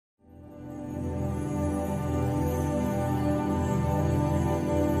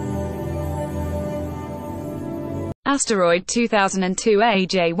Asteroid 2002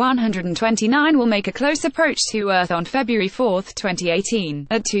 AJ129 will make a close approach to Earth on February 4, 2018,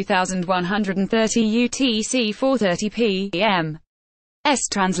 at 2130 UTC 4:30 p.m.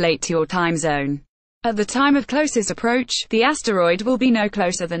 Translate to your time zone. At the time of closest approach, the asteroid will be no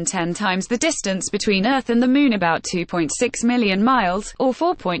closer than 10 times the distance between Earth and the Moon, about 2.6 million miles, or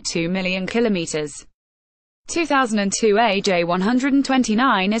 4.2 million kilometers. 2002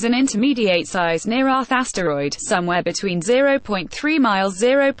 AJ129 is an intermediate-sized near-Earth asteroid, somewhere between 0.3 miles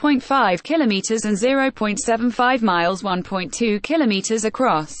 (0.5 kilometers) and 0.75 miles (1.2 kilometers)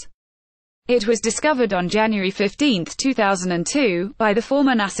 across. It was discovered on January 15, 2002, by the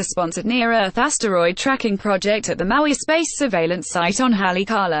former NASA-sponsored Near-Earth Asteroid Tracking Project at the Maui Space Surveillance Site on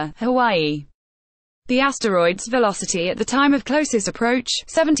Haleakala, Hawaii. The asteroid's velocity at the time of closest approach,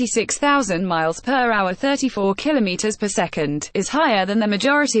 76,000 miles per hour (34 kilometers per second), is higher than the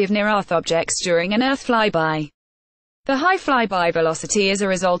majority of near-Earth objects during an Earth flyby. The high flyby velocity is a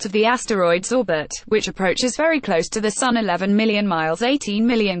result of the asteroid's orbit, which approaches very close to the Sun, 11 million miles (18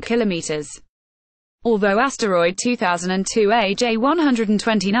 million kilometers). Although Asteroid 2002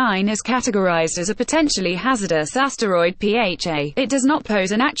 AJ129 is categorized as a potentially hazardous asteroid (PHA), it does not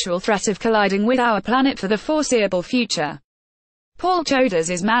pose an actual threat of colliding with our planet for the foreseeable future. Paul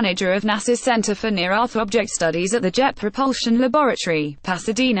Choders is manager of NASA's Center for Near-Earth Object Studies at the Jet Propulsion Laboratory,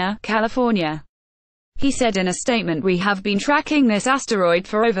 Pasadena, California. He said in a statement, "We have been tracking this asteroid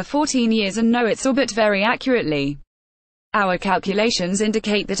for over 14 years and know its orbit very accurately. Our calculations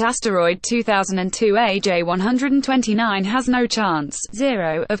indicate that Asteroid 2002 AJ129 has no chance,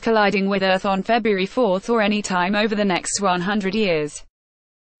 zero, of colliding with Earth on February 4 or any time over the next 100 years.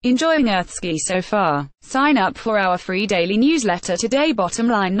 Enjoying Earthski so far? Sign up for our free daily newsletter today." Bottom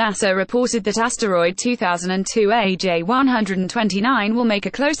line: NASA reported that Asteroid 2002 AJ129 will make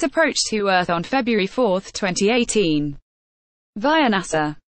a close approach to Earth on February 4, 2018. Via NASA.